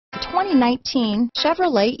2019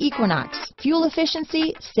 Chevrolet Equinox. Fuel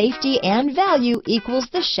efficiency, safety, and value equals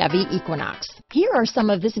the Chevy Equinox. Here are some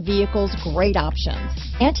of this vehicle's great options: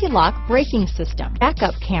 anti-lock braking system,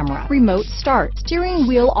 backup camera, remote start, steering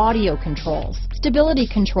wheel audio controls, stability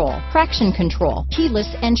control, traction control, keyless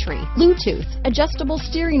entry, Bluetooth, adjustable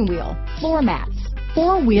steering wheel, floor mats,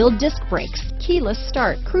 four-wheel disc brakes, keyless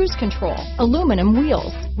start, cruise control, aluminum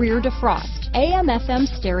wheels, rear defrost, AM/FM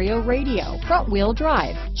stereo radio, front-wheel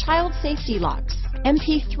drive, child safety locks,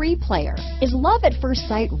 MP3 player. Is love at first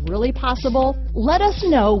sight really possible? Let us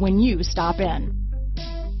know when you stop in.